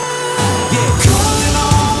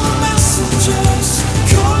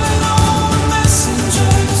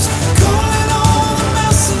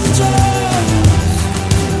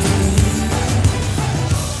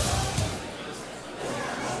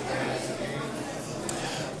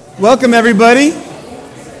Welcome, everybody.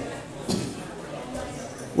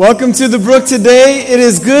 Welcome to the Brook today. It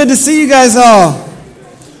is good to see you guys all.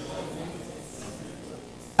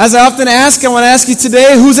 As I often ask, I want to ask you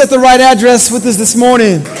today, who's at the right address with us this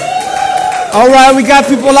morning? All right, we got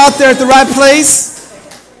people out there at the right place.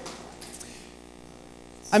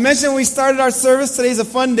 I mentioned when we started our service, today's a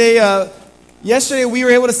fun day. Yesterday, we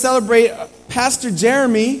were able to celebrate Pastor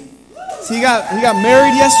Jeremy. So he got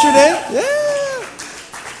married yesterday. Yeah.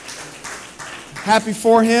 Happy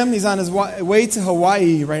for him. He's on his way to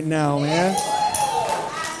Hawaii right now, man.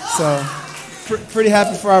 So, pretty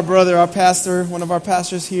happy for our brother, our pastor, one of our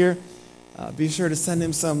pastors here. Be sure to send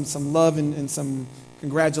him some love and some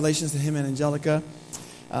congratulations to him and Angelica.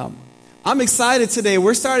 I'm excited today.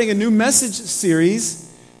 We're starting a new message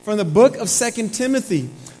series from the book of 2 Timothy.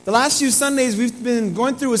 The last few Sundays, we've been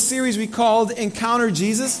going through a series we called Encounter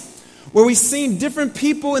Jesus, where we've seen different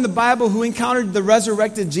people in the Bible who encountered the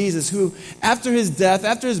resurrected Jesus, who after his death,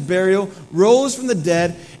 after his burial, rose from the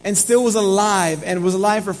dead and still was alive, and was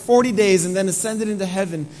alive for 40 days and then ascended into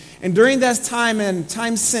heaven. And during that time and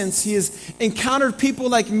time since, he has encountered people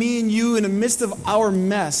like me and you in the midst of our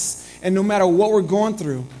mess, and no matter what we're going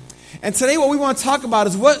through. And today what we want to talk about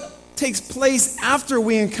is what takes place after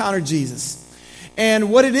we encounter Jesus.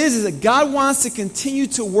 And what it is that God wants to continue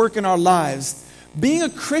to work in our lives. Being a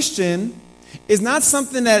Christian is not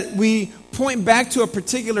something that we point back to a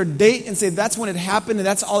particular date and say that's when it happened and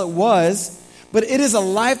that's all it was, but it is a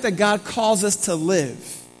life that God calls us to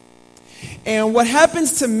live. And what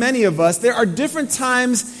happens to many of us, there are different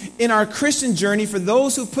times in our Christian journey for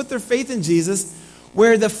those who put their faith in Jesus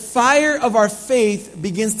where the fire of our faith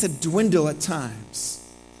begins to dwindle at times.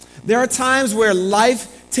 There are times where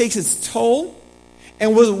life takes its toll,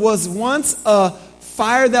 and was once a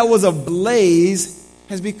fire that was ablaze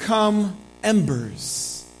has become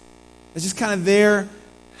embers. It's just kind of there,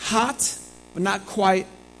 hot, but not quite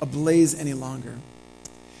ablaze any longer.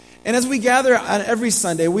 And as we gather on every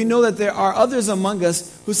Sunday, we know that there are others among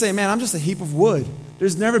us who say, man, I'm just a heap of wood.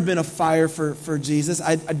 There's never been a fire for Jesus.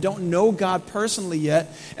 I don't know God personally yet.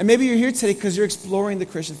 And maybe you're here today because you're exploring the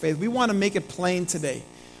Christian faith. We want to make it plain today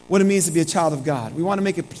what it means to be a child of God. We want to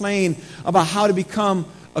make it plain about how to become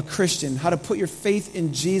a Christian, how to put your faith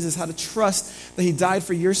in Jesus, how to trust that he died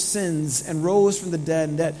for your sins and rose from the dead,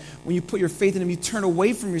 and that when you put your faith in him, you turn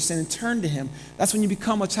away from your sin and turn to him. That's when you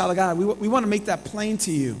become a child of God. We want to make that plain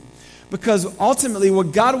to you, because ultimately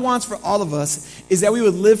what God wants for all of us is that we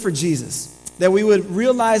would live for Jesus, that we would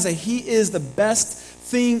realize that he is the best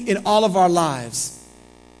thing in all of our lives,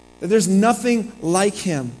 that there's nothing like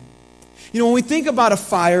him. You know, when we think about a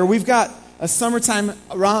fire, we've got a summertime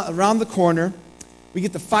around the corner. We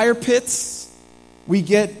get the fire pits, we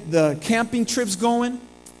get the camping trips going,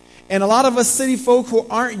 and a lot of us city folk who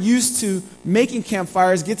aren't used to making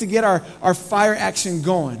campfires get to get our fire action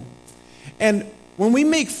going. And when we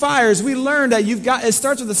make fires, we learn that it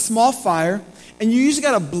starts with a small fire, and you usually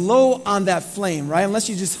got to blow on that flame, right? Unless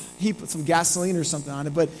you just heap some gasoline or something on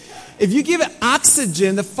it. But if you give it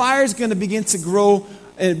oxygen, the fire is going to begin to grow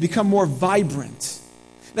and become more vibrant.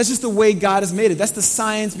 That's just the way God has made it. That's the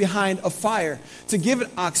science behind a fire. To give it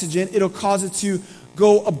oxygen, it'll cause it to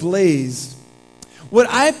go ablaze. What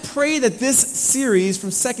I pray that this series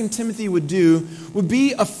from 2 Timothy would do would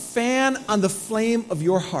be a fan on the flame of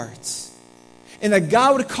your heart. And that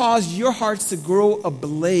God would cause your hearts to grow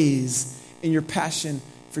ablaze in your passion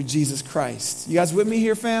for Jesus Christ. You guys with me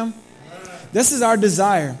here, fam? This is our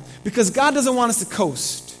desire. Because God doesn't want us to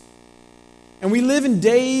coast. And we live in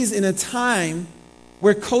days, in a time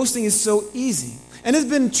where coasting is so easy. And it's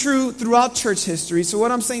been true throughout church history. So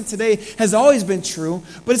what I'm saying today has always been true,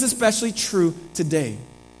 but it's especially true today.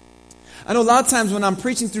 I know a lot of times when I'm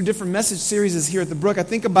preaching through different message series here at the Brook, I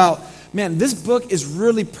think about, man, this book is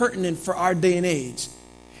really pertinent for our day and age.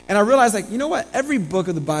 And I realize, you know what? Every book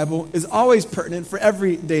of the Bible is always pertinent for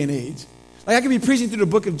every day and age. I could be preaching through the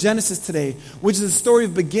book of Genesis today, which is the story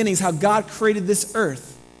of beginnings, how God created this earth.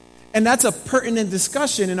 And that's a pertinent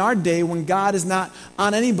discussion in our day when God is not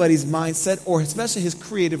on anybody's mindset, or especially his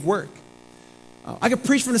creative work. I could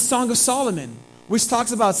preach from the Song of Solomon, which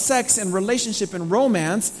talks about sex and relationship and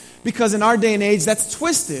romance, because in our day and age, that's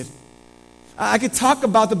twisted. I could talk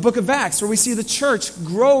about the book of Acts, where we see the church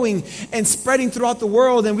growing and spreading throughout the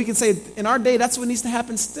world, and we can say in our day, that's what needs to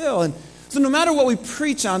happen still. And so no matter what we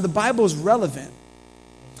preach on, the Bible is relevant.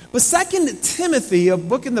 But 2 Timothy, a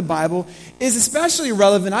book in the Bible, is especially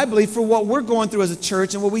relevant, I believe, for what we're going through as a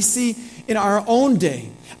church and what we see in our own day.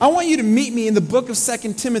 I want you to meet me in the book of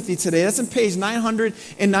 2 Timothy today. That's on page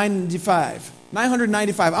 995.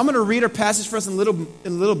 995. I'm going to read our passage for us in a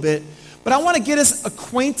little bit. But I want to get us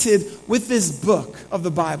acquainted with this book of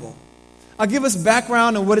the Bible. I'll give us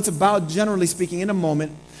background on what it's about, generally speaking, in a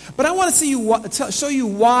moment. But I want to show you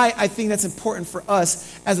why I think that's important for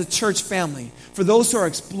us as a church family. For those who are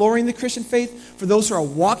exploring the Christian faith, for those who are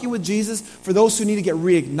walking with Jesus, for those who need to get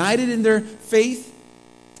reignited in their faith.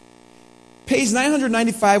 Page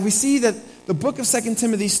 995, we see that the book of 2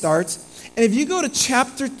 Timothy starts. And if you go to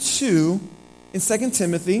chapter 2 in 2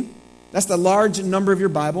 Timothy, that's the large number of your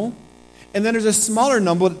Bible. And then there's a smaller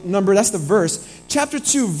number, that's the verse. Chapter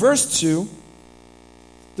 2, verse 2.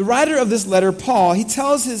 The writer of this letter, Paul, he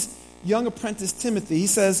tells his young apprentice Timothy, he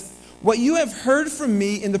says, "What you have heard from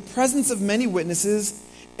me in the presence of many witnesses,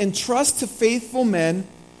 entrust to faithful men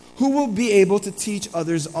who will be able to teach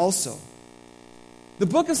others also." The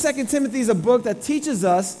book of 2 Timothy is a book that teaches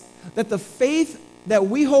us that the faith that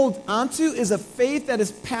we hold onto is a faith that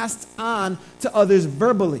is passed on to others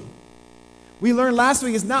verbally. We learned last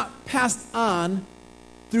week it's not passed on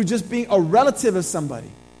through just being a relative of somebody.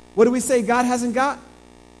 What do we say God hasn't got?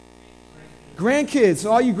 Grandkids.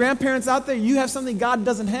 So all you grandparents out there, you have something God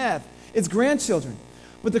doesn't have. It's grandchildren.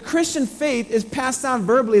 But the Christian faith is passed on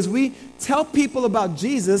verbally as we tell people about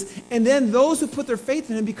Jesus, and then those who put their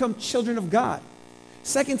faith in him become children of God.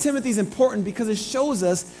 2 Timothy is important because it shows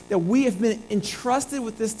us that we have been entrusted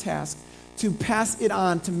with this task to pass it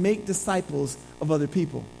on, to make disciples of other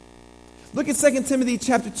people. Look at 2 Timothy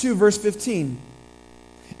chapter 2, verse 15.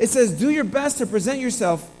 It says, "Do your best to present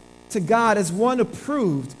yourself to God as one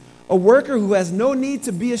approved, a worker who has no need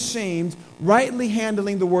to be ashamed, rightly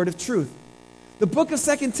handling the word of truth." The book of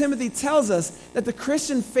 2 Timothy tells us that the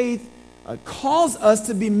Christian faith calls us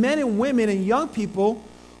to be men and women and young people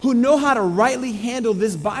who know how to rightly handle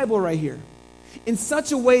this Bible right here in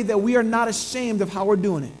such a way that we are not ashamed of how we're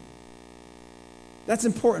doing it. That's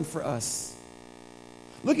important for us.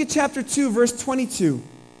 Look at chapter 2, verse 22.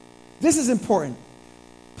 This is important.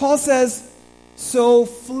 Paul says, "So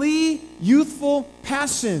flee youthful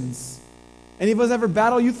passions." Any of us ever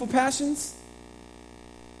battle youthful passions?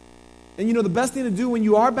 And you know the best thing to do when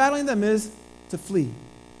you are battling them is to flee.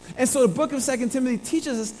 And so the book of 2 Timothy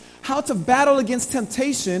teaches us how to battle against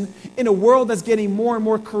temptation in a world that's getting more and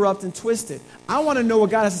more corrupt and twisted. I want to know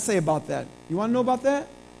what God has to say about that. You want to know about that?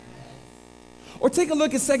 Or take a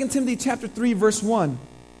look at 2 Timothy chapter 3, verse 1.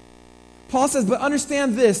 Paul says, "But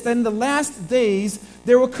understand this, that in the last days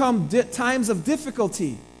there will come times of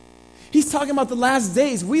difficulty." He's talking about the last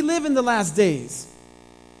days. We live in the last days.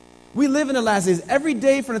 We live in the last days. Every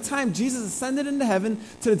day from the time Jesus ascended into heaven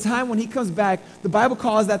to the time when he comes back, the Bible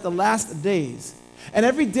calls that the last days. And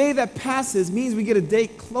every day that passes means we get a day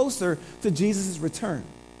closer to Jesus' return.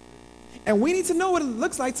 And we need to know what it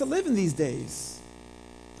looks like to live in these days.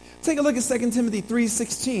 Take a look at 2 Timothy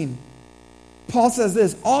 3:16. Paul says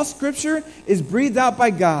this, "All scripture is breathed out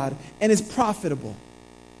by God and is profitable."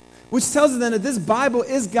 Which tells us then that this Bible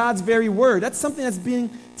is God's very word. That's something that's being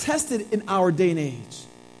tested in our day and age.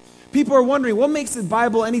 People are wondering, what makes the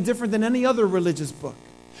Bible any different than any other religious book?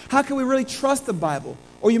 How can we really trust the Bible?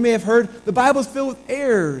 Or you may have heard, the Bible is filled with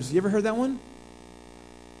errors. You ever heard that one?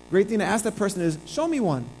 Great thing to ask that person is, show me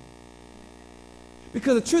one.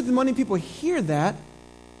 Because the truth is, many people hear that,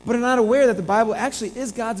 but are not aware that the Bible actually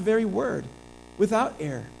is God's very word, without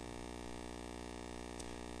error.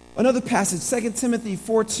 Another passage, 2 Timothy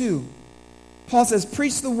 4:2. Paul says,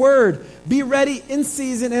 "Preach the word, be ready in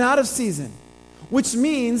season and out of season," which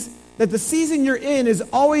means that the season you're in is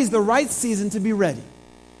always the right season to be ready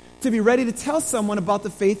to tell someone about the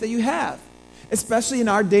faith that you have, especially in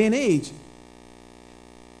our day and age.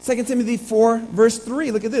 2 Timothy 4, verse 3,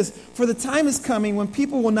 look at this. "For the time is coming when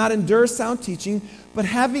people will not endure sound teaching, but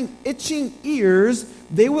having itching ears,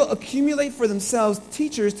 they will accumulate for themselves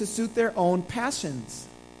teachers to suit their own passions."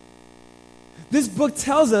 This book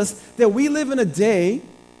tells us that we live in a day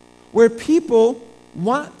where people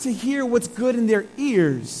want to hear what's good in their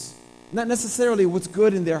ears, not necessarily what's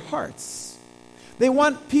good in their hearts. They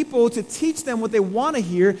want people to teach them what they want to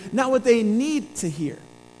hear, not what they need to hear.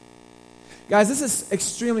 Guys, this is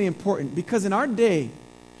extremely important because in our day,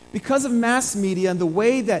 because of mass media and the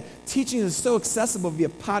way that teaching is so accessible via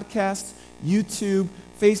podcasts, YouTube,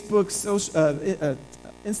 Facebook,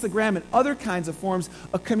 Instagram, and other kinds of forms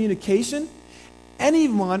of communication,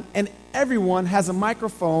 anyone and everyone has a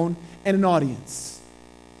microphone and an audience.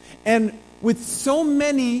 And with so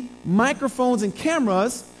many microphones and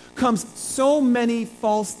cameras comes so many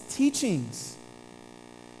false teachings.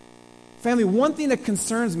 Family, one thing that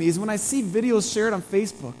concerns me is when I see videos shared on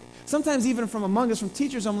Facebook, sometimes even from among us, from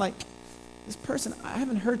teachers, I'm like, this person, I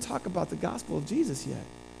haven't heard talk about the gospel of Jesus yet,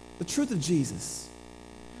 the truth of Jesus.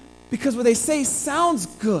 Because what they say sounds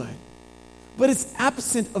good, but it's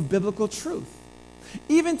absent of biblical truth.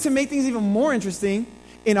 Even to make things even more interesting,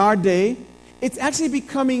 in our day, it's actually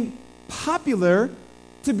becoming popular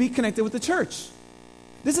to be connected with the church.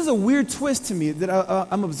 This is a weird twist to me that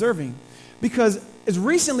I'm observing, because as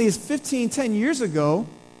recently as 10 years ago,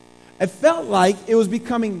 it felt like it was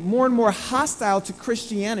becoming more and more hostile to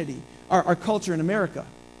Christianity, our culture in America.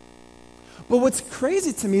 But what's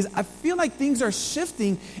crazy to me is I feel like things are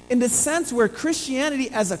shifting in the sense where Christianity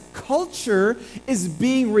as a culture is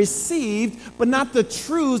being received, but not the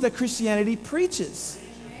truths that Christianity preaches.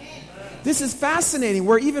 This is fascinating,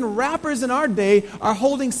 where even rappers in our day are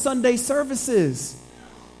holding Sunday services,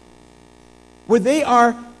 where they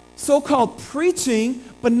are so-called preaching,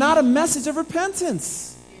 but not a message of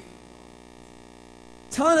repentance.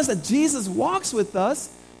 Telling us that Jesus walks with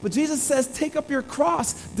us, but Jesus says, take up your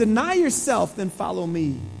cross, deny yourself, then follow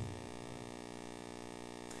me.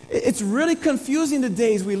 It's really confusing the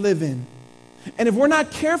days we live in. And if we're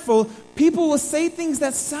not careful, people will say things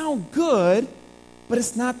that sound good, but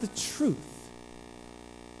it's not the truth.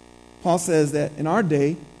 Paul says that in our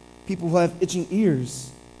day, people will have itching ears.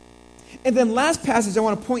 And then last passage I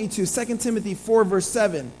want to point you to, 2 Timothy 4, verse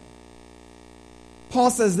 7. Paul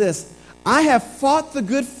says this, I have fought the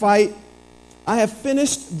good fight, I have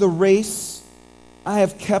finished the race, I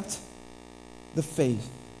have kept the faith.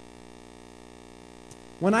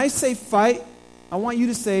 When I say fight, I want you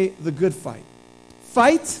to say the good fight.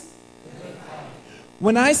 Fight.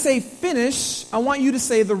 When I say finish, I want you to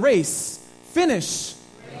say the race. Finish.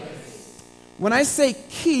 Race. When I say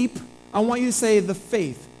keep, I want you to say the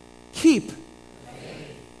faith. Keep.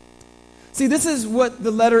 Faith. See, this is what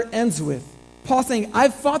the letter ends with. Paul saying,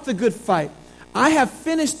 I've fought the good fight. I have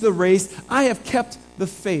finished the race. I have kept the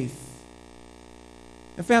faith.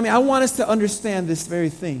 And family, I want us to understand this very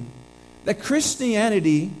thing. That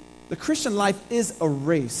Christianity, the Christian life is a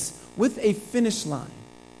race with a finish line.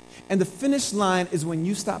 And the finish line is when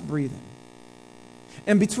you stop breathing.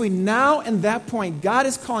 And between now and that point, God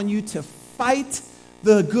is calling you to fight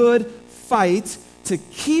the good fight, to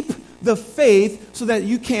keep the faith so that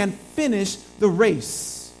you can finish the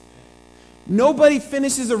race. Nobody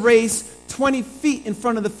finishes a race 20 feet in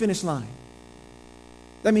front of the finish line.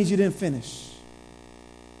 That means you didn't finish.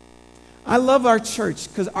 I love our church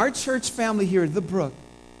because our church family here at The Brook,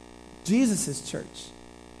 Jesus' church,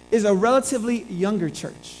 is a relatively younger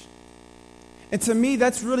church. And to me,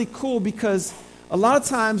 that's really cool because a lot of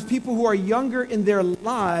times people who are younger in their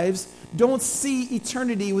lives don't see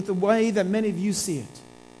eternity with the way that many of you see it.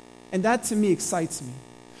 And that to me excites me.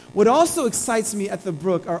 What also excites me at The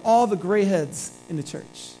Brook are all the gray heads in the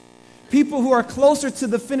church. People who are closer to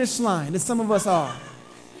the finish line than some of us are.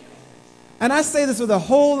 And I say this with a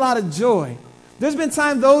whole lot of joy. There's been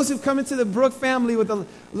times those who've come into the Brook family with a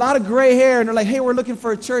lot of gray hair and they're like, hey, we're looking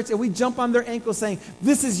for a church. And we jump on their ankles saying,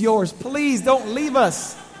 this is yours. Please don't leave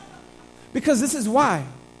us. Because this is why.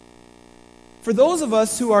 For those of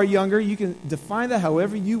us who are younger, you can define that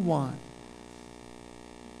however you want.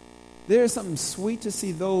 There is something sweet to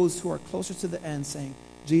see those who are closer to the end saying,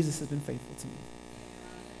 Jesus has been faithful to me.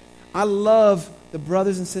 I love the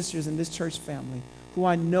brothers and sisters in this church family who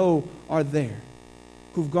I know are there,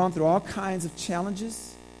 who've gone through all kinds of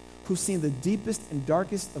challenges, who've seen the deepest and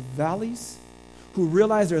darkest of valleys, who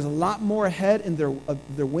realize there's a lot more ahead in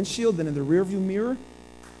their windshield than in their rearview mirror.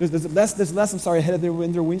 There's less ahead of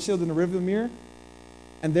in their windshield than the rearview mirror.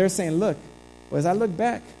 And they're saying, look, well, as I look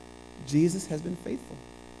back, Jesus has been faithful.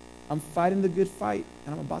 I'm fighting the good fight,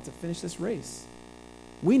 and I'm about to finish this race.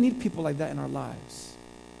 We need people like that in our lives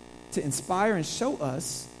to inspire and show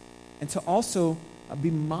us and to also be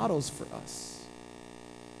models for us.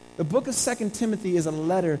 The book of 2 Timothy is a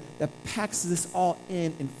letter that packs this all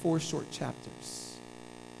in 4 short chapters.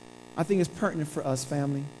 I think it's pertinent for us,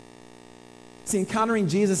 family. See, encountering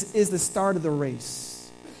Jesus is the start of the race.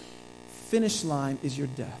 Finish line is your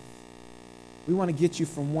death. We want to get you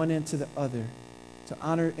from one end to the other to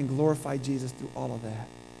honor and glorify Jesus through all of that.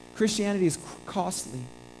 Christianity is costly.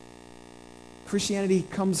 Christianity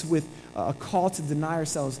comes with a call to deny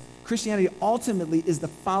ourselves. Christianity ultimately is the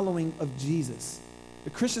following of Jesus. The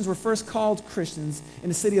Christians were first called Christians in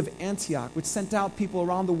the city of Antioch, which sent out people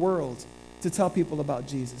around the world to tell people about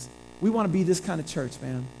Jesus. We want to be this kind of church,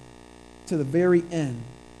 man, to the very end.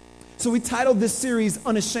 So we titled this series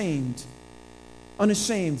Unashamed.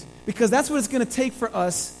 Unashamed, because that's what it's going to take for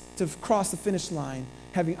us to cross the finish line,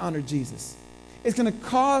 having honored Jesus. It's going to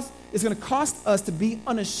cost us to be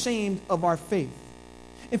unashamed of our faith.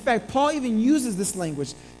 In fact, Paul even uses this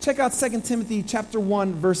language. Check out 2 Timothy chapter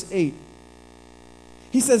 1, verse 8.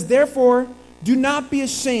 He says, therefore, do not be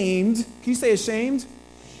ashamed. Can you say ashamed?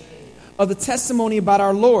 Of the testimony about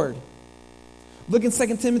our Lord. Look in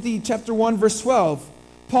 2 Timothy chapter 1, verse 12.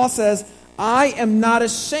 Paul says, I am not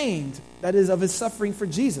ashamed, that is, of his suffering for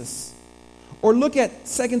Jesus. Or look at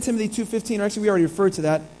 2 Timothy 2:15, or actually we already referred to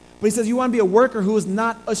that. But he says you want to be a worker who is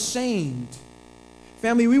not ashamed.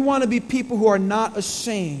 Family, we want to be people who are not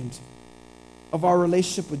ashamed of our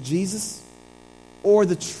relationship with Jesus or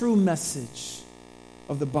the true message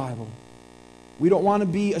of the Bible. We don't want to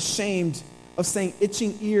be ashamed of saying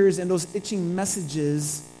itching ears and those itching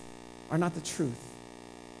messages are not the truth.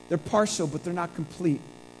 They're partial, but they're not complete.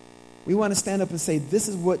 We want to stand up and say, this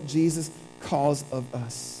is what Jesus calls of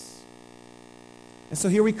us. And so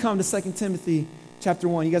here we come to 2 Timothy chapter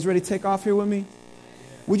 1. You guys ready to take off here with me?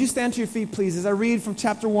 Would you stand to your feet, please, as I read from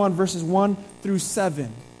chapter 1, verses 1 through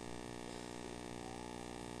 7.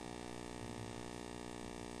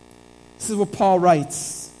 This is what Paul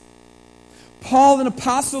writes. Paul, an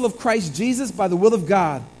apostle of Christ Jesus by the will of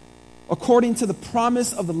God, according to the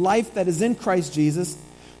promise of the life that is in Christ Jesus,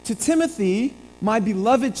 to Timothy, my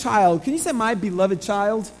beloved child. Can you say my beloved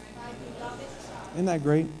child? My beloved child. Isn't that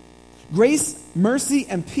great? Grace, mercy,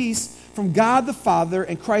 and peace from God the Father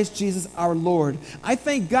and Christ Jesus our Lord. I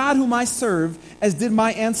thank God whom I serve, as did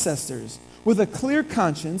my ancestors, with a clear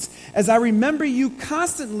conscience, as I remember you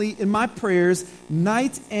constantly in my prayers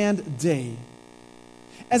night and day.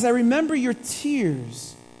 As I remember your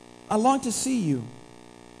tears, I long to see you,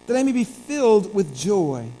 that I may be filled with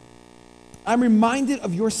joy. I'm reminded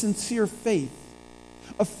of your sincere faith,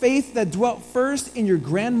 a faith that dwelt first in your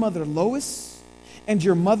grandmother Lois and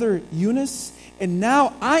your mother Eunice, and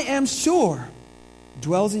now I am sure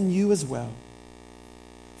dwells in you as well.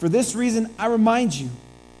 For this reason, I remind you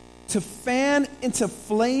to fan into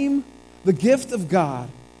flame the gift of God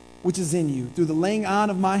which is in you through the laying on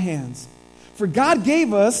of my hands. For God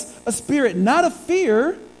gave us a spirit not of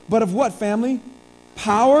fear, but of what, family?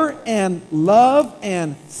 Power and love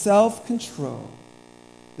and self-control.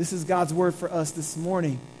 This is God's word for us this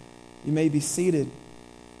morning. You may be seated.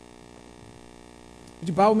 Would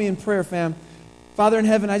you bow with me in prayer, fam? Father in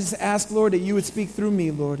heaven, I just ask, Lord, that you would speak through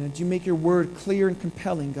me, Lord, and that you make your word clear and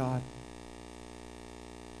compelling, God.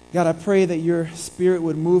 God, I pray that your spirit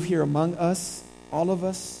would move here among us, all of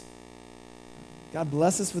us. God,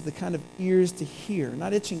 bless us with the kind of ears to hear,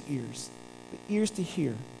 not itching ears, but ears to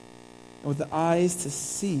hear, and with the eyes to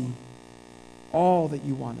see all that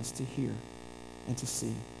you want us to hear and to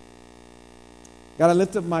see. God, I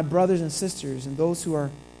lift up my brothers and sisters and those who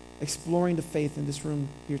are exploring the faith in this room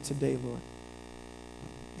here today, Lord.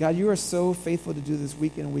 God, you are so faithful to do this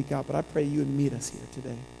week in and week out, but I pray you would meet us here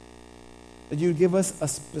today. That you would give us a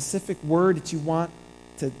specific word that you want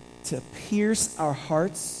to pierce our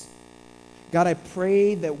hearts. God, I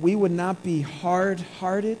pray that we would not be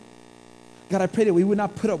hard-hearted. God, I pray that we would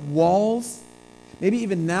not put up walls. Maybe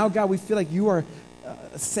even now, God, we feel like you are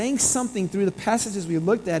saying something through the passages we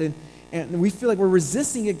looked at, and we feel like we're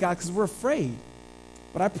resisting it, God, because we're afraid.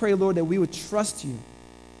 But I pray, Lord, that we would trust you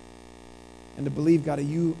and to believe, God, that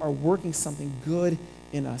you are working something good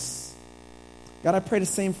in us. God, I pray the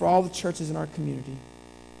same for all the churches in our community,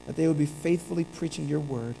 that they would be faithfully preaching your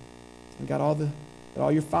word. And God, that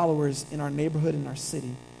all your followers in our neighborhood and our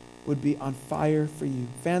city would be on fire for you.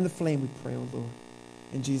 Fan the flame, we pray, O Lord.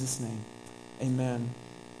 In Jesus' name, amen.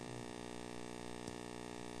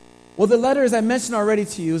 Well, the letter, as I mentioned already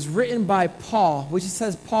to you, is written by Paul, which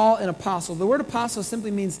says Paul, an apostle. The word apostle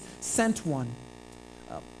simply means sent one.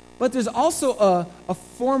 But there's also a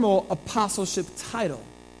formal apostleship title.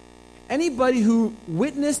 Anybody who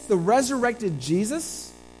witnessed the resurrected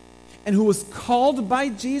Jesus and who was called by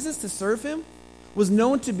Jesus to serve him was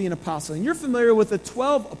known to be an apostle. And you're familiar with the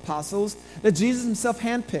 12 apostles that Jesus himself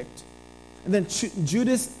handpicked. And then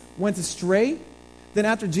Judas went astray. Then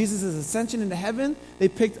after Jesus' ascension into heaven, they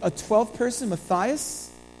picked a 12th person,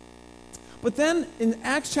 Matthias. But then in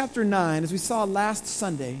Acts chapter 9, as we saw last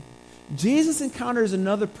Sunday, Jesus encounters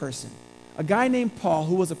another person, a guy named Paul,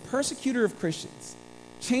 who was a persecutor of Christians,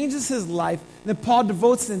 changes his life, and then Paul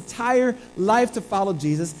devotes his entire life to follow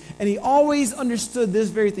Jesus, and he always understood this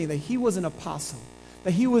very thing, that he was an apostle,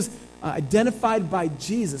 that he was identified by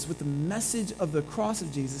Jesus with the message of the cross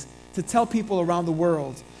of Jesus to tell people around the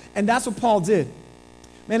world. And that's what Paul did.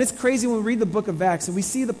 Man, it's crazy when we read the book of Acts and we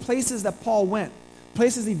see the places that Paul went,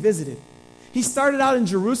 places he visited. He started out in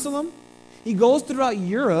Jerusalem. He goes throughout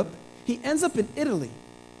Europe. He ends up in Italy.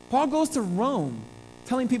 Paul goes to Rome,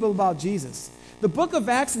 telling people about Jesus. The book of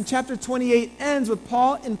Acts in chapter 28 ends with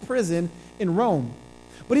Paul in prison in Rome.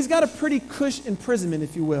 But he's got a pretty cush imprisonment,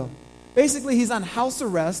 if you will. Basically, he's on house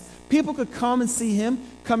arrest. People could come and see him,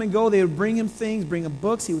 come and go. They would bring him things, bring him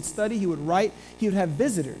books. He would study. He would write. He would have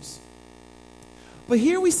visitors. But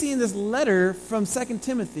here we see in this letter from 2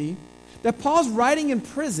 Timothy that Paul's writing in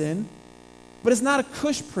prison, but it's not a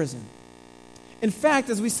cush prison. In fact,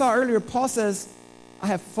 as we saw earlier, Paul says, I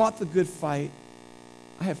have fought the good fight.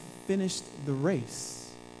 I have finished the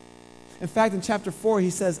race. In fact, in chapter 4,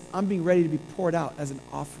 he says, I'm being ready to be poured out as an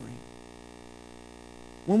offering.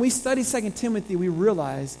 When we study 2 Timothy, we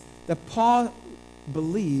realize that Paul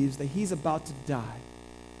believes that he's about to die.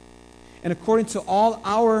 And according to all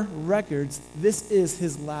our records, this is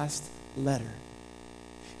his last letter.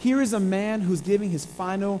 Here is a man who's giving his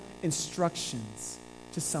final instructions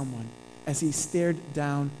to someone as he stared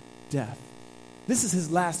down death. This is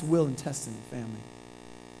his last will and testament, family.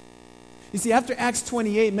 You see, after Acts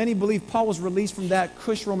 28, many believe Paul was released from that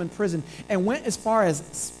cush Roman prison and went as far as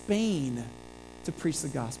Spain to preach the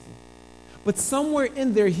gospel. But somewhere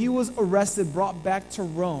in there, he was arrested, brought back to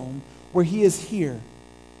Rome, where he is here.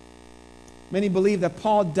 Many believe that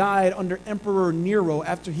Paul died under Emperor Nero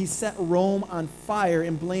after he set Rome on fire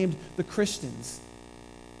and blamed the Christians.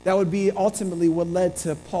 That would be ultimately what led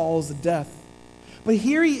to Paul's death. But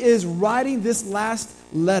here he is writing this last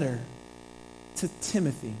letter to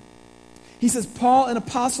Timothy. He says, Paul, an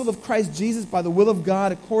apostle of Christ Jesus by the will of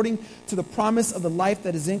God, according to the promise of the life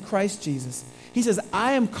that is in Christ Jesus. He says,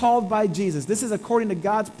 I am called by Jesus. This is according to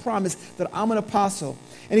God's promise that I'm an apostle.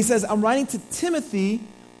 And he says, I'm writing to Timothy,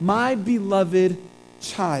 my beloved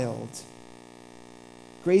child.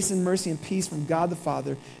 Grace and mercy and peace from God the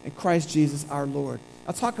Father and Christ Jesus our Lord.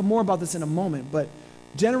 I'll talk more about this in a moment, but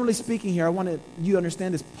generally speaking here, I want you to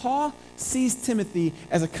understand this. Paul sees Timothy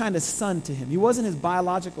as a kind of son to him. He wasn't his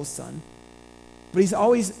biological son, but he's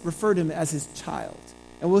always referred to him as his child.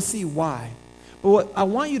 And we'll see why. But what I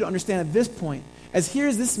want you to understand at this point, as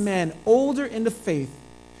here's this man older in the faith,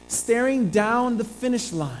 staring down the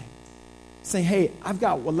finish line, saying, hey, I've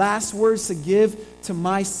got last words to give to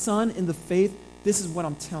my son in the faith. This is what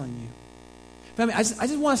I'm telling you. Family, I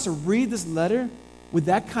just want us to read this letter with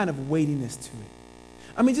that kind of weightiness to it.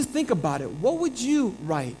 I mean, just think about it. What would you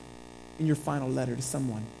write in your final letter to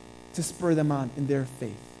someone to spur them on in their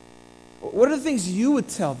faith? What are the things you would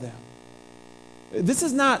tell them? This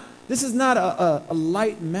is not a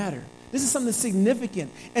light matter. This is something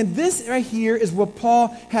significant. And this right here is what Paul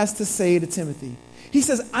has to say to Timothy. He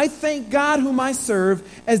says, I thank God whom I serve,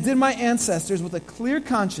 as did my ancestors, with a clear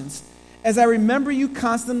conscience, as I remember you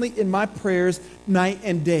constantly in my prayers night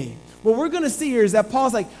and day. What we're going to see here is that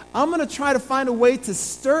Paul's like, I'm going to try to find a way to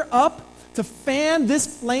stir up, to fan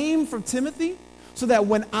this flame from Timothy, so that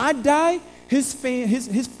when I die, his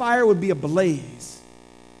fire would be ablaze.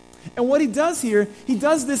 And what he does here, he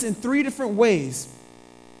does this in 3 different ways.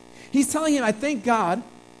 He's telling him, I thank God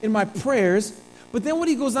in my prayers, but then what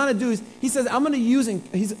he goes on to do is, he says, I'm going to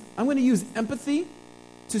use empathy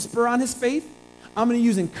to spur on his faith. I'm going to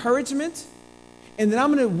use encouragement, and then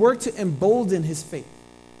I'm going to work to embolden his faith.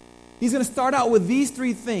 He's going to start out with these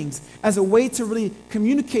 3 things as a way to really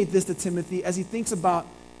communicate this to Timothy as he thinks about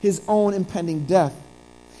his own impending death.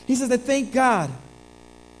 He says, I thank God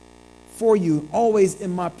for you always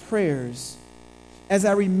in my prayers. As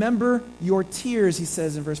I remember your tears, he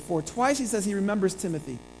says in verse 4. Twice he says he remembers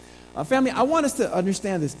Timothy. Family, I want us to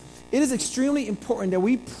understand this. It is extremely important that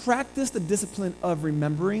we practice the discipline of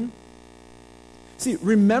remembering. See,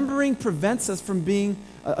 remembering prevents us from being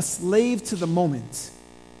a slave to the moment.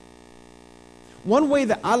 One way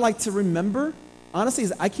that I like to remember, honestly,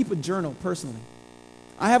 is I keep a journal personally.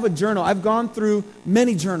 I have a journal. I've gone through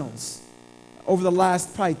many journals over the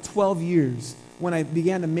last probably 12 years when I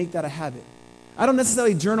began to make that a habit. I don't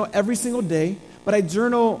necessarily journal every single day, but I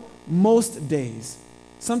journal most days.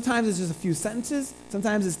 Sometimes it's just a few sentences.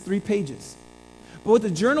 Sometimes it's 3 pages. But what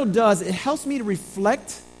the journal does, it helps me to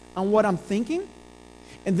reflect on what I'm thinking,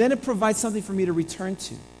 and then it provides something for me to return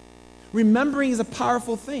to. Remembering is a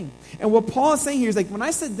powerful thing. And what Paul is saying here is like, when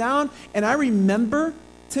I sit down and I remember,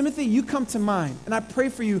 Timothy, you come to mind, and I pray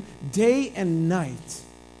for you day and night.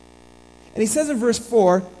 And he says in verse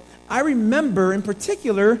 4, I remember in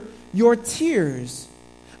particular your tears.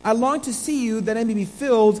 I long to see you that I may be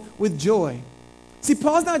filled with joy. See,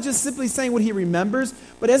 Paul's not just simply saying what he remembers,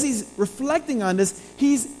 but as he's reflecting on this,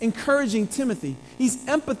 he's encouraging Timothy. He's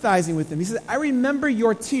empathizing with him. He says, I remember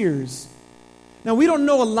your tears. Now, we don't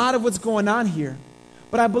know a lot of what's going on here,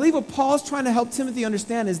 but I believe what Paul's trying to help Timothy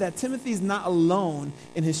understand is that Timothy's not alone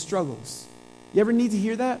in his struggles. You ever need to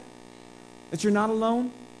hear that? That you're not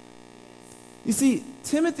alone? You see,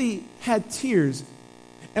 Timothy had tears.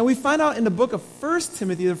 And we find out in the book of 1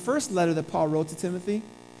 Timothy, the first letter that Paul wrote to Timothy,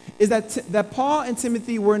 is that Paul and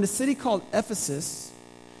Timothy were in a city called Ephesus.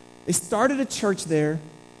 They started a church there,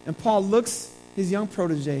 and Paul looks his young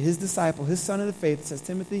protege, his disciple, his son of the faith, and says,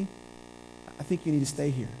 Timothy, I think you need to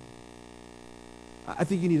stay here. I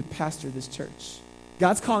think you need to pastor this church.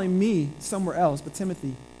 God's calling me somewhere else, but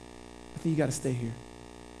Timothy, I think you got to stay here.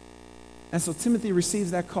 And so Timothy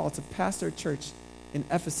receives that call to pastor a church in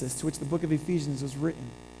Ephesus, to which the book of Ephesians was written.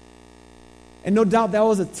 And no doubt that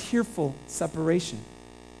was a tearful separation.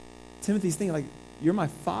 Timothy's thinking like, you're my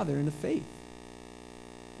father in the faith.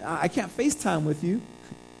 I can't FaceTime with you.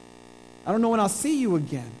 I don't know when I'll see you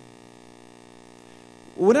again.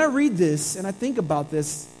 When I read this and I think about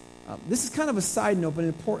this, this is kind of a side note, but an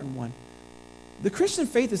important one. The Christian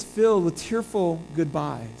faith is filled with tearful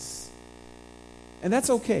goodbyes. And that's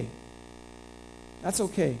okay. That's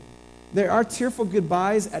okay. There are tearful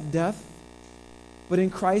goodbyes at death, but in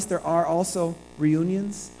Christ there are also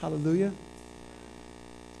reunions. Hallelujah.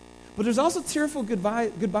 But there's also tearful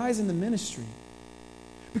goodbyes in the ministry.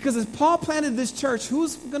 Because as Paul planted this church,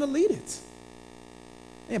 who's going to lead it?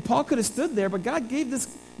 And Paul could have stood there, but God gave this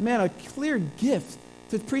man a clear gift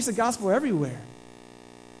to preach the gospel everywhere.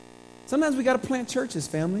 Sometimes we got to plant churches,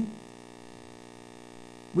 family.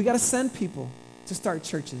 We got to send people to start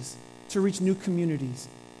churches, to reach new communities,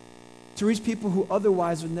 to reach people who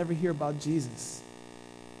otherwise would never hear about Jesus.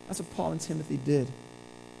 That's what Paul and Timothy did.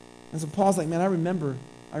 And so Paul's like, man, I remember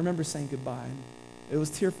saying goodbye. And it was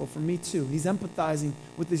tearful for me too. He's empathizing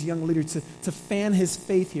with this young leader to fan his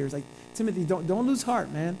faith here. It's like, Timothy, don't lose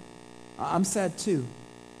heart, man. I'm sad too.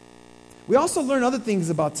 We also learn other things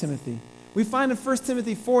about Timothy. We find in 1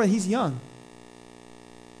 Timothy 4 that he's young.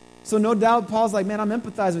 So no doubt Paul's like, man, I'm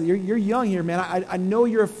empathizing with you. You're young here, man. I know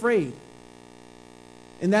you're afraid.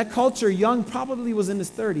 In that culture, young probably was in his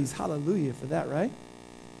 30s. Hallelujah for that, right?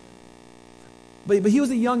 But he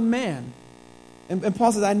was a young man. And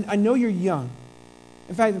Paul says, I know you're young.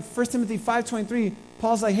 In fact, in 1 Timothy 5:23,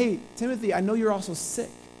 Paul's like, hey, Timothy, I know you're also sick.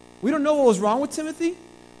 We don't know what was wrong with Timothy,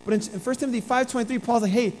 but in 1 Timothy 5:23, Paul's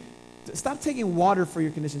like, hey, stop taking water for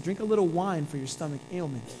your condition. Drink a little wine for your stomach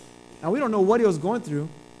ailment. Now, we don't know what he was going through,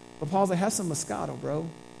 but Paul's like, have some Moscato, bro.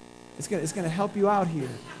 It's gonna help you out here.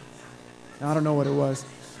 Now, I don't know what it was.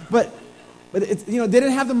 But it's, they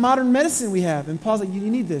didn't have the modern medicine we have. And Paul's like, you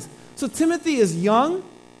need this. So Timothy is young.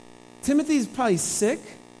 Timothy's probably sick.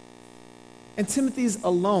 And Timothy's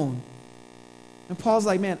alone. And Paul's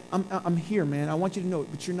like, man, I'm here, man. I want you to know it,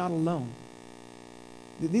 but you're not alone.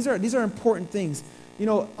 These are important things.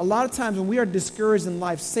 A lot of times when we are discouraged in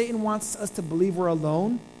life, Satan wants us to believe we're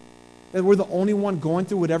alone, that we're the only one going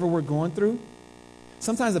through whatever we're going through.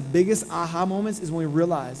 Sometimes the biggest aha moments is when we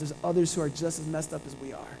realize there's others who are just as messed up as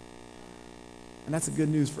we are. And that's the good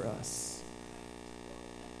news for us.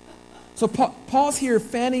 So Paul's here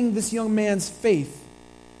fanning this young man's faith.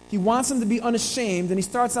 He wants him to be unashamed, and he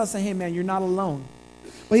starts out saying, hey, man, you're not alone.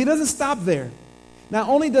 But he doesn't stop there. Not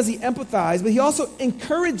only does he empathize, but he also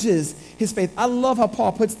encourages his faith. I love how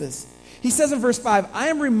Paul puts this. He says in verse 5, I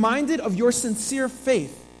am reminded of your sincere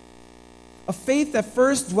faith, a faith that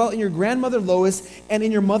first dwelt in your grandmother Lois and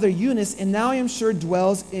in your mother Eunice, and now I am sure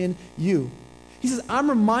dwells in you. He says, I'm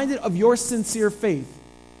reminded of your sincere faith.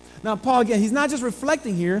 Now, Paul, again, he's not just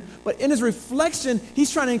reflecting here, but in his reflection,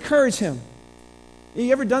 he's trying to encourage him.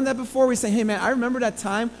 You ever done that before? We say, hey, man, I remember that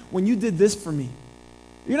time when you did this for me.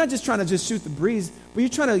 You're not just trying to just shoot the breeze, but you're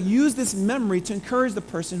trying to use this memory to encourage the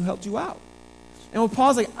person who helped you out. And when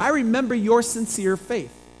Paul's like, I remember your sincere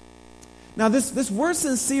faith. Now, this word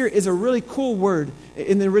sincere is a really cool word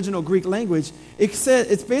in the original Greek language. It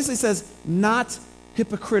basically says not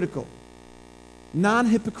hypocritical.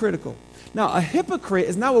 Non-hypocritical. Now, a hypocrite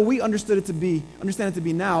is not what we understand it to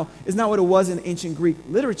be now, is not what it was in ancient Greek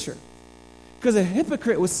literature. Because a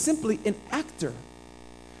hypocrite was simply an actor.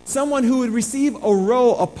 Someone who would receive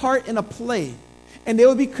a part in a play, and they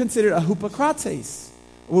would be considered a hypokrates,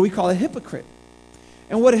 what we call a hypocrite.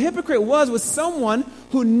 And what a hypocrite was someone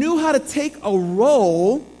who knew how to take a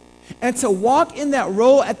role and to walk in that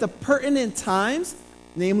role at the pertinent times,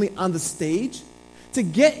 namely on the stage, to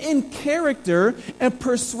get in character and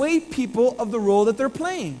persuade people of the role that they're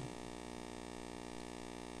playing.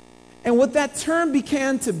 And what that term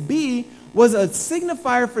began to be was a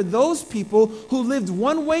signifier for those people who lived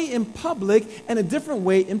one way in public and a different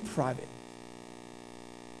way in private.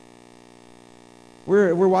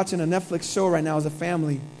 We're watching a Netflix show right now as a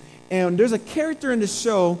family, and there's a character in the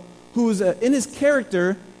show who's, in his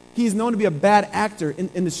character, he's known to be a bad actor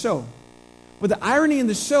in the show. But the irony in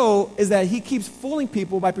the show is that he keeps fooling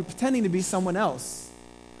people by pretending to be someone else.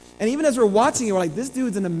 And even as we're watching it, we're like, this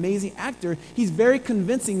dude's an amazing actor. He's very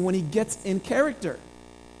convincing when he gets in character.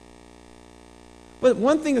 But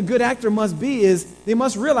one thing a good actor must be is they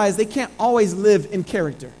must realize they can't always live in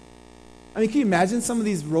character. I mean, can you imagine some of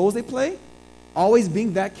these roles they play? Always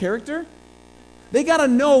being that character? They got to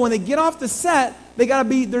know when they get off the set, they got to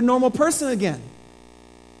be their normal person again.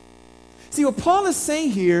 See, what Paul is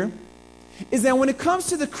saying here is that when it comes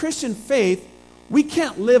to the Christian faith, we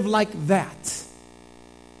can't live like that.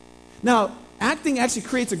 Now, acting actually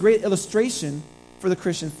creates a great illustration for the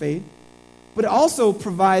Christian faith, but it also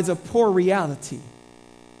provides a poor reality.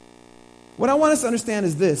 What I want us to understand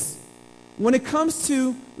is this. When it comes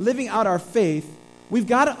to living out our faith, we've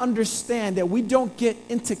got to understand that we don't get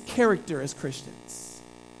into character as Christians.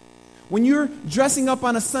 When you're dressing up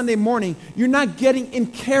on a Sunday morning, you're not getting in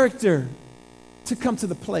character to come to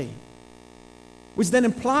the play. Which then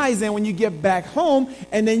implies that when you get back home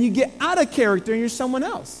and then you get out of character and you're someone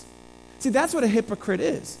else. See, that's what a hypocrite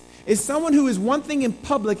is. It's someone who is one thing in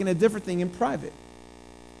public and a different thing in private.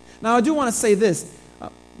 Now, I do want to say this.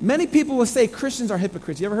 Many people will say Christians are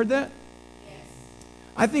hypocrites. You ever heard that? Yes.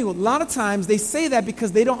 I think a lot of times they say that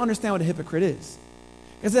because they don't understand what a hypocrite is.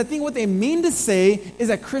 Because I think what they mean to say is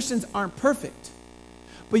that Christians aren't perfect.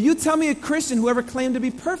 But you tell me a Christian who ever claimed to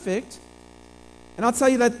be perfect, and I'll tell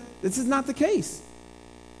you that this is not the case.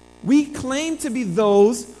 We claim to be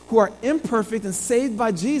those who are imperfect and saved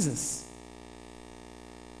by Jesus.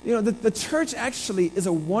 You know, the church actually is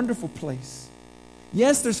a wonderful place.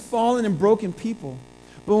 Yes, there's fallen and broken people.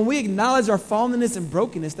 But when we acknowledge our fallenness and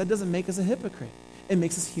brokenness, that doesn't make us a hypocrite. It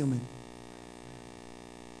makes us human.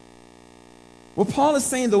 What Paul is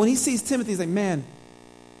saying, though, when he sees Timothy, he's like, man,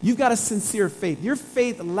 you've got a sincere faith. Your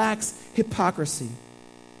faith lacks hypocrisy.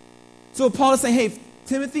 So Paul is saying, hey,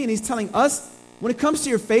 Timothy, and he's telling us, when it comes to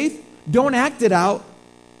your faith, don't act it out,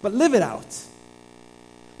 but live it out.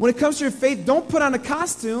 When it comes to your faith, don't put on a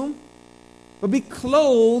costume, but be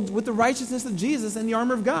clothed with the righteousness of Jesus and the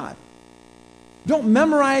armor of God. Don't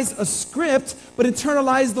memorize a script, but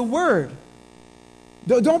internalize the word.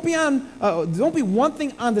 Don't be one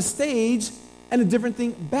thing on the stage and a different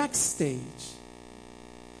thing backstage.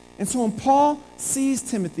 And so when Paul sees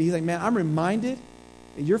Timothy, he's like, man, I'm reminded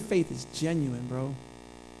that your faith is genuine, bro.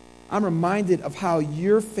 I'm reminded of how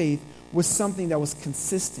your faith was something that was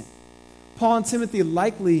consistent. Paul and Timothy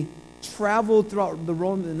likely traveled throughout the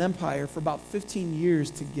Roman Empire for about 15 years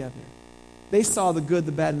together. They saw the good,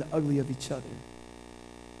 the bad, and the ugly of each other.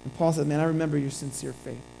 And Paul said, man, I remember your sincere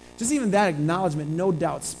faith. Just even that acknowledgement, no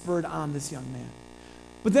doubt, spurred on this young man.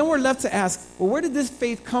 But then we're left to ask, well, where did this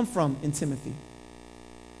faith come from in Timothy?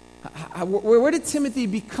 Where did Timothy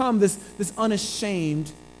become this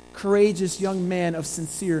unashamed, courageous young man of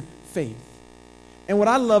sincere faith? And what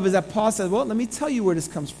I love is that Paul says, well, let me tell you where this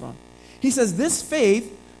comes from. He says, this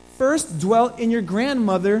faith first dwelt in your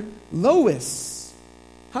grandmother, Lois.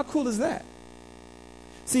 How cool is that?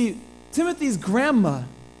 See, Timothy's grandma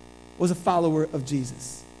was a follower of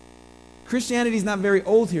Jesus. Christianity is not very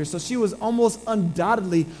old here, so she was almost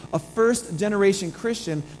undoubtedly a first-generation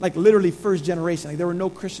Christian, like literally first generation. Like there were no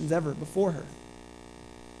Christians ever before her.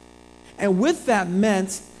 And with that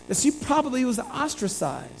meant that she probably was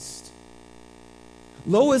ostracized.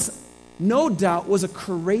 Lois, no doubt, was a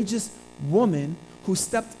courageous woman who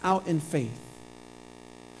stepped out in faith.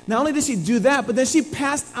 Not only did she do that, but then she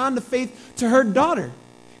passed on the faith to her daughter.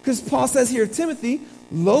 Because Paul says here, Timothy,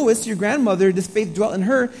 Lois, your grandmother, this faith dwelt in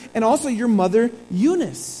her, and also your mother,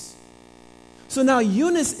 Eunice. So now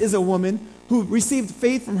Eunice is a woman who received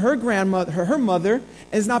faith from her grandmother, her mother, and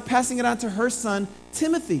is now passing it on to her son,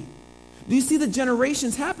 Timothy. Do you see the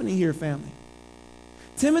generations happening here, family?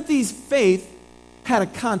 Timothy's faith had a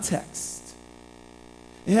context.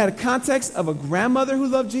 It had a context of a grandmother who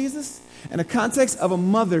loved Jesus and a context of a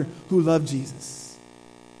mother who loved Jesus.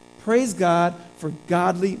 Praise God for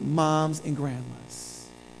godly moms and grandmas.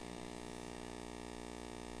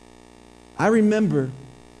 I remember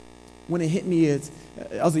when it hit me as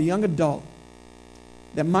I was a young adult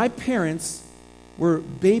that my parents were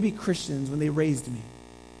baby Christians when they raised me.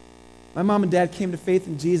 My mom and dad came to faith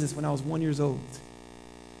in Jesus when I was 1 year old.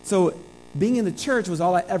 So being in the church was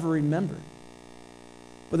all I ever remembered.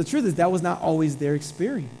 But the truth is that was not always their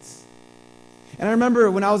experience. And I remember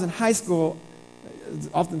when I was in high school,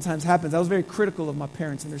 oftentimes happens, I was very critical of my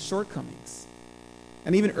parents and their shortcomings.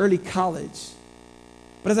 And even early college.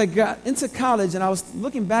 But as I got into college and I was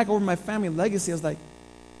looking back over my family legacy, I was like,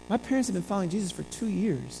 my parents have been following Jesus for 2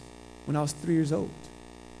 years when I was 3 years old.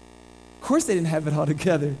 Of course they didn't have it all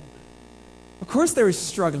together. Of course they were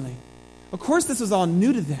struggling. Of course this was all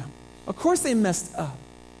new to them. Of course they messed up.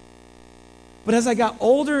 But as I got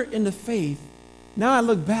older in the faith, now I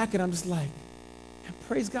look back and I'm just like, man,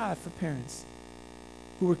 praise God for parents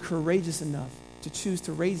who were courageous enough to choose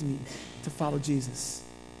to raise me to follow Jesus.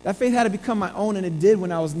 That faith had to become my own, and it did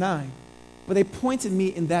when I was 9. But they pointed me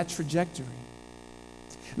in that trajectory.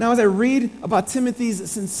 Now, as I read about Timothy's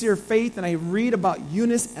sincere faith and I read about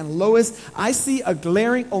Eunice and Lois, I see a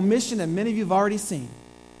glaring omission that many of you have already seen.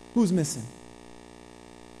 Who's missing?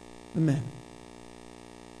 The men.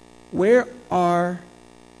 Where are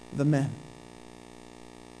the men?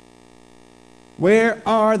 Where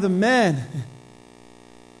are the men?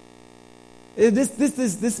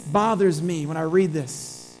 This bothers me when I read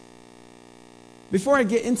this. Before I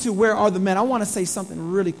get into where are the men, I want to say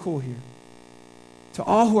something really cool here. To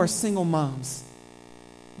all who are single moms.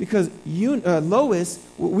 Because Lois,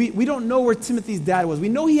 we don't know where Timothy's dad was. We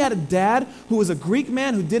know he had a dad who was a Greek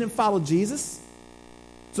man who didn't follow Jesus.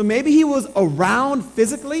 So maybe he was around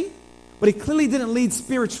physically, but he clearly didn't lead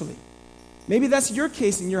spiritually. Maybe that's your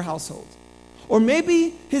case in your household. Or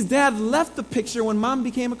maybe his dad left the picture when mom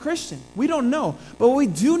became a Christian. We don't know. But what we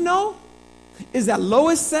do know is that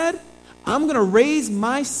Lois said, I'm going to raise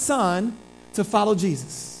my son to follow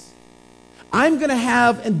Jesus. I'm going to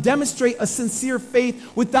have and demonstrate a sincere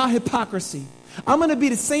faith without hypocrisy. I'm going to be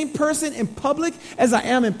the same person in public as I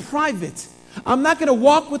am in private. I'm not going to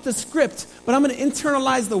walk with the script, but I'm going to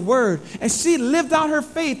internalize the word. And she lived out her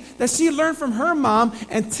faith that she learned from her mom,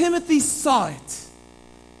 and Timothy saw it.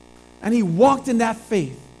 And he walked in that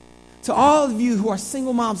faith. To all of you who are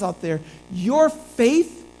single moms out there, your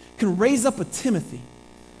faith can raise up a Timothy.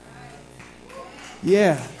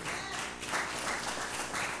 Yeah.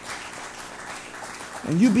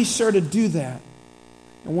 And you be sure to do that.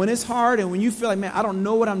 And when it's hard and when you feel like, man, I don't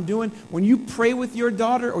know what I'm doing, when you pray with your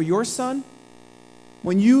daughter or your son,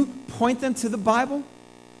 when you point them to the Bible,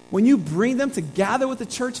 when you bring them to gather with the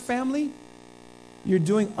church family, you're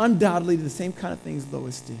doing undoubtedly the same kind of things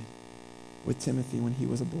Lois did with Timothy when he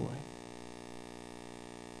was a boy.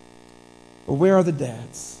 But where are the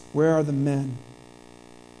dads? Where are the men?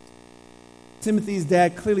 Timothy's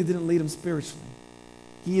dad clearly didn't lead him spiritually.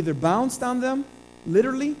 He either bounced on them,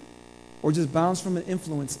 literally, or just bounced from an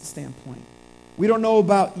influence standpoint. We don't know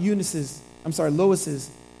about Lois's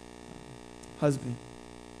husband.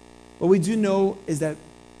 What we do know is that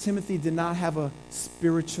Timothy did not have a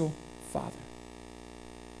spiritual father.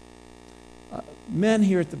 Men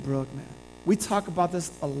here at the Brook, man, we talk about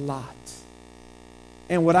this a lot.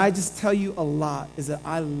 And what I just tell you a lot is that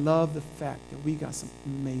I love the fact that we got some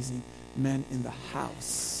amazing men in the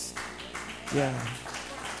house. Yeah.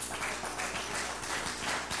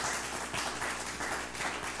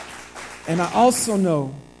 And I also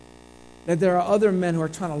know that there are other men who are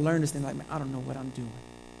trying to learn this thing like, man, I don't know what I'm doing.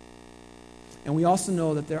 And we also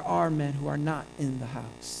know that there are men who are not in the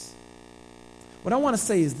house. What I want to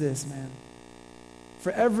say is this, man.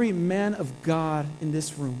 For every man of God in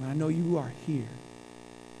this room, and I know you are here,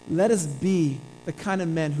 let us be the kind of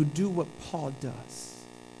men who do what Paul does.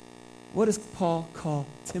 What does Paul call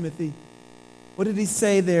Timothy? What did he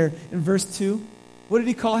say there in verse 2? What did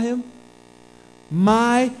he call him?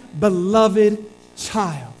 My beloved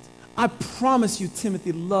child. I promise you,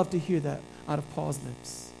 Timothy loved to hear that out of Paul's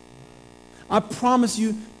lips. I promise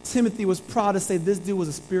you, Timothy was proud to say this dude was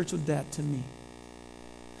a spiritual dad to me.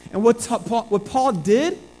 And what Paul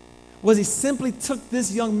did was he simply took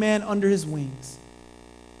this young man under his wings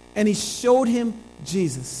and he showed him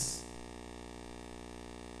Jesus.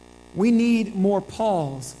 We need more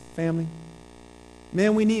Pauls, family.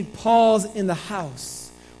 Man, we need Pauls in the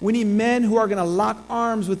house. We need men who are going to lock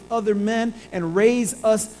arms with other men and raise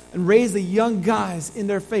us and raise the young guys in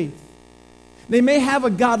their faith. They may have a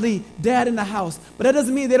godly dad in the house, but that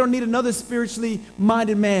doesn't mean they don't need another spiritually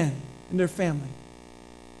minded man in their family.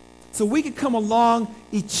 So we could come along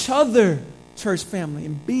each other, church family,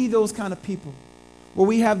 and be those kind of people where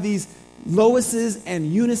we have these Loises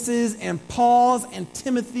and Eunices and Pauls and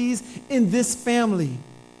Timothys in this family.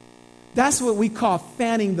 That's what we call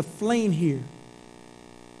fanning the flame here.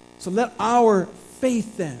 So let our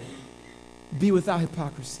faith then be without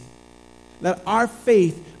hypocrisy. Let our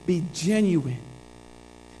faith be genuine.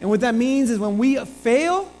 And what that means is when we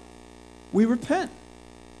fail, we repent.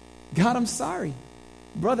 God, I'm sorry.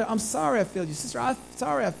 Brother, I'm sorry I failed you. Sister, I'm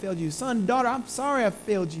sorry I failed you. Son, daughter, I'm sorry I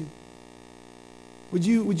failed you. Would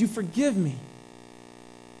you forgive me?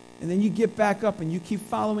 And then you get back up and you keep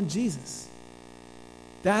following Jesus.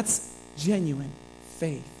 That's genuine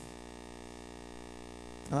faith.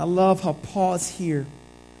 And I love how Paul is here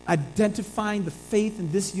identifying the faith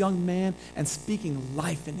in this young man and speaking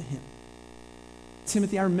life into him.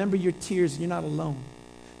 Timothy, I remember your tears and you're not alone.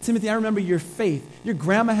 Timothy, I remember your faith. Your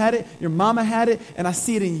grandma had it, your mama had it, and I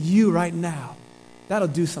see it in you right now. That'll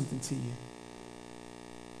do something to you.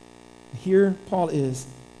 Here Paul is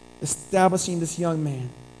establishing this young man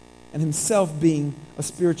and himself being a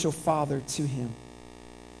spiritual father to him.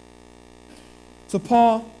 So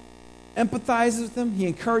Paul empathizes with him, he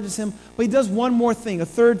encourages him, but he does one more thing, a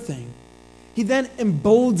third thing. He then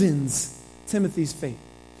emboldens Timothy's faith.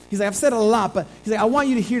 He's like, I've said it a lot, but he's like, I want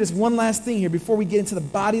you to hear this one last thing here before we get into the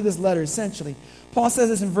body of this letter, essentially. Paul says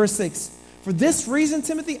this in verse 6. For this reason,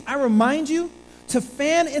 Timothy, I remind you to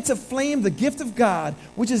fan into flame the gift of God,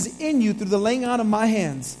 which is in you through the laying on of my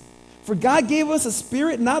hands. For God gave us a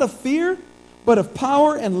spirit not of fear, but of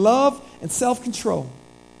power and love and self-control.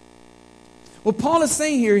 What Paul is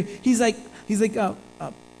saying here, he's like,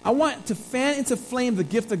 I want to fan into flame the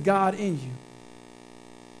gift of God in you.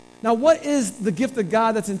 Now, what is the gift of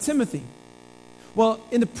God that's in Timothy? Well,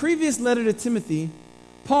 in the previous letter to Timothy,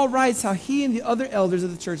 Paul writes how he and the other elders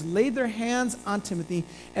of the church laid their hands on Timothy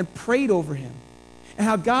and prayed over him, and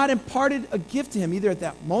how God imparted a gift to him either at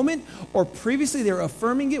that moment or previously. They were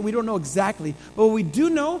affirming it. We don't know exactly. But what we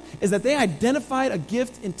do know is that they identified a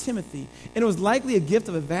gift in Timothy, and it was likely a gift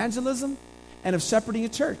of evangelism and of shepherding a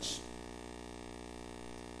church.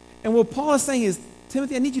 And what Paul is saying is,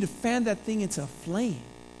 Timothy, I need you to fan that thing into a flame.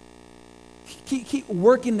 Keep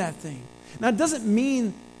working that thing. Now, it doesn't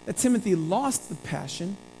mean that Timothy lost the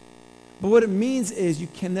passion, but what it means is you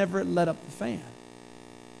can never let up the fan.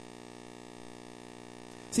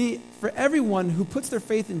 See, for everyone who puts their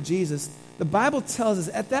faith in Jesus, the Bible tells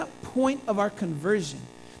us at that point of our conversion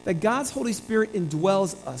that God's Holy Spirit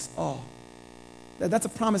indwells us all. That's a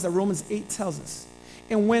promise that Romans 8 tells us.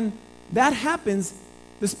 And when that happens,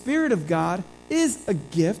 the Spirit of God is a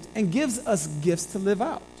gift and gives us gifts to live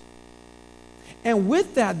out. And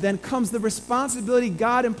with that then comes the responsibility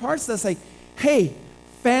God imparts to us, like, hey,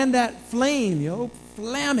 fan that flame,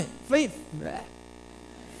 flam it, fan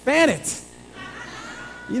it.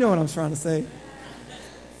 You know what I'm trying to say.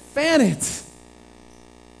 Fan it.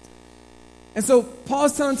 And so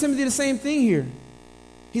Paul's telling Timothy the same thing here.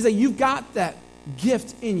 He's like, you've got that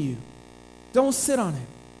gift in you. Don't sit on it.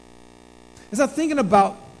 As I'm thinking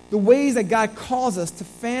about the ways that God calls us to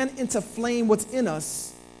fan into flame what's in us,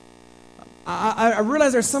 I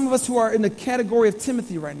realize there's some of us who are in the category of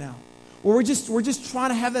Timothy right now, where we're just trying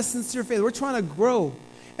to have that sincere faith. We're trying to grow.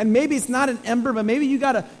 And maybe it's not an ember, but maybe you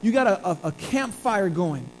got a campfire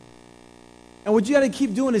going. And what you got to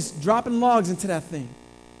keep doing is dropping logs into that thing.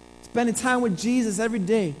 Spending time with Jesus every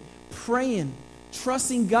day, praying,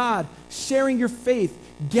 trusting God, sharing your faith,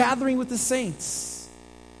 gathering with the saints.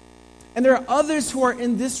 And there are others who are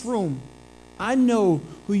in this room, I know,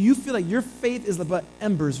 who you feel like your faith is about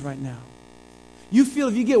embers right now. You feel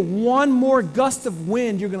if you get one more gust of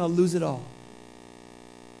wind, you're going to lose it all.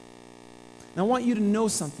 And I want you to know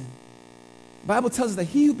something. The Bible tells us that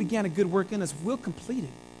he who began a good work in us will complete it.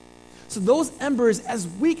 So those embers, as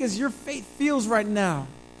weak as your faith feels right now,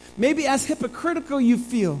 maybe as hypocritical you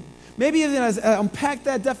feel, maybe even as I unpack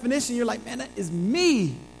that definition, you're like, man, that is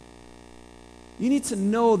me. You need to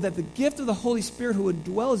know that the gift of the Holy Spirit who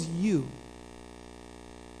indwells you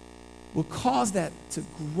will cause that to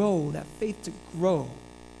grow, that faith to grow.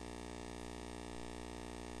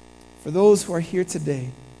 For those who are here today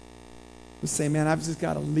who say, man, I've just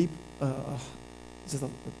got just a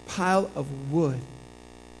pile of wood,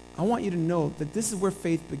 I want you to know that this is where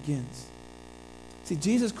faith begins. See,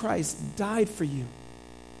 Jesus Christ died for you.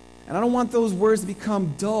 And I don't want those words to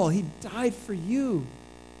become dull. He died for you.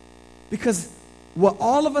 Because what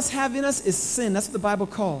all of us have in us is sin. That's what the Bible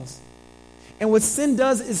calls. And what sin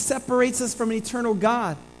does is separates us from an eternal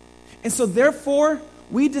God. And so therefore,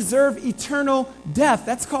 we deserve eternal death.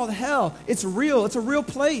 That's called hell. It's real. It's a real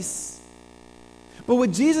place. But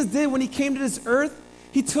what Jesus did when he came to this earth,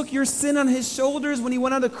 he took your sin on his shoulders when he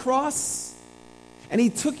went on the cross. And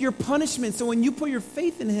he took your punishment. So when you put your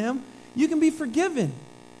faith in him, you can be forgiven.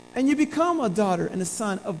 And you become a daughter and a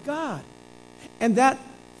son of God. And that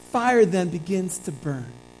fire then begins to burn.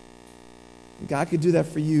 And God could do that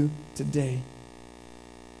for you today.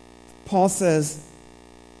 Paul says,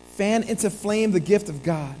 fan into flame the gift of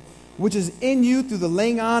God, which is in you through the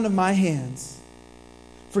laying on of my hands.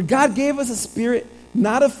 For God gave us a spirit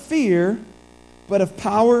not of fear, but of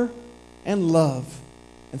power and love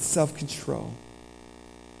and self-control.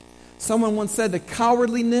 Someone once said that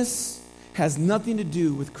cowardliness has nothing to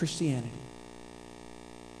do with Christianity.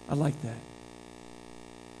 I like that.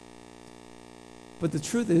 But the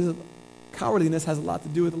truth is, cowardliness has a lot to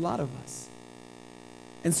do with a lot of us.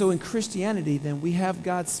 And so in Christianity, then, we have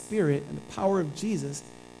God's Spirit and the power of Jesus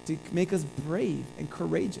to make us brave and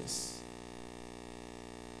courageous.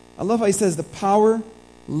 I love how he says the power,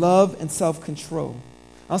 love, and self-control.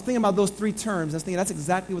 I was thinking about those three terms. I was thinking that's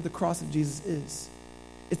exactly what the cross of Jesus is.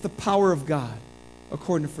 It's the power of God,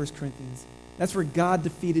 according to 1 Corinthians. That's where God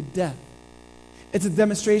defeated death. It's a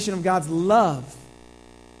demonstration of God's love.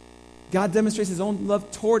 God demonstrates his own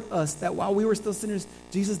love toward us, that while we were still sinners,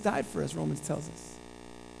 Jesus died for us, Romans tells us.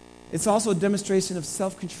 It's also a demonstration of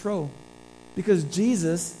self-control, because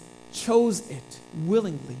Jesus chose it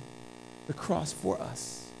willingly, the cross for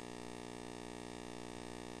us.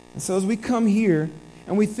 And so as we come here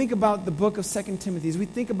and we think about the book of 2 Timothy, as we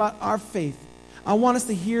think about our faith, I want us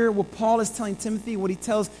to hear what Paul is telling Timothy, what he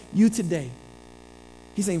tells you today.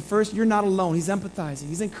 He's saying, first, you're not alone. He's empathizing.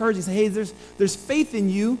 He's encouraging. He's saying, hey, there's faith in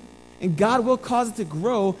you, and God will cause it to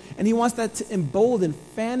grow, and he wants that to embolden,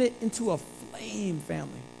 fan it into a flame,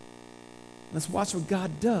 family. Let's watch what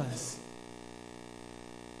God does.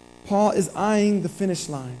 Paul is eyeing the finish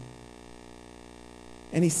line,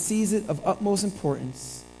 and he sees it of utmost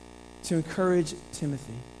importance to encourage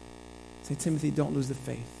Timothy. Say, Timothy, don't lose the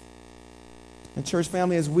faith. And church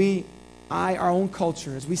family, as we eye our own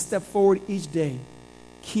culture, as we step forward each day,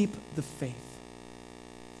 keep the faith.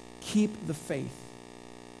 Keep the faith.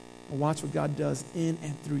 And watch what God does in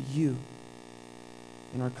and through you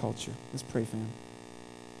in our culture. Let's pray, fam.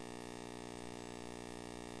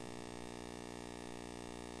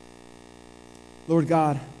 Lord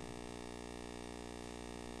God,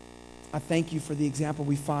 I thank you for the example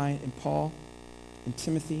we find in Paul, in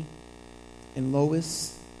Timothy, in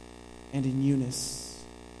Lois, and in Eunice.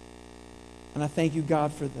 And I thank you,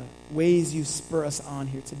 God, for the ways you spur us on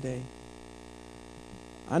here today.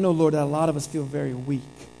 I know, Lord, that a lot of us feel very weak.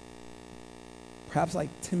 Perhaps like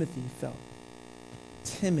Timothy felt,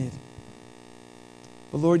 timid.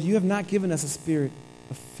 But Lord, you have not given us a spirit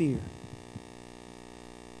of fear,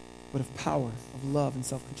 but of power, of love, and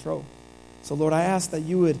self-control. So Lord, I ask that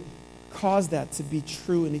you would cause that to be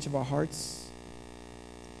true in each of our hearts.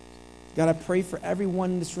 God, I pray for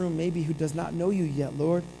everyone in this room maybe who does not know you yet,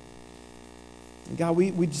 Lord. And God,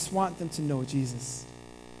 we just want them to know Jesus.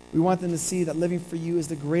 We want them to see that living for you is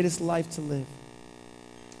the greatest life to live.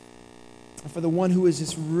 And for the one who is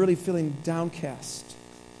just really feeling downcast,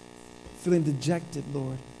 feeling dejected,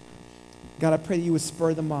 Lord, God, I pray that you would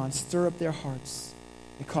spur them on, stir up their hearts,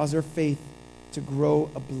 and cause their faith to grow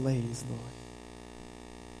ablaze, Lord.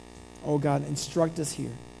 Oh, God, instruct us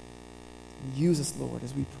here. Use us, Lord,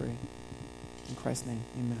 as we pray. In Christ's name,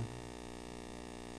 amen.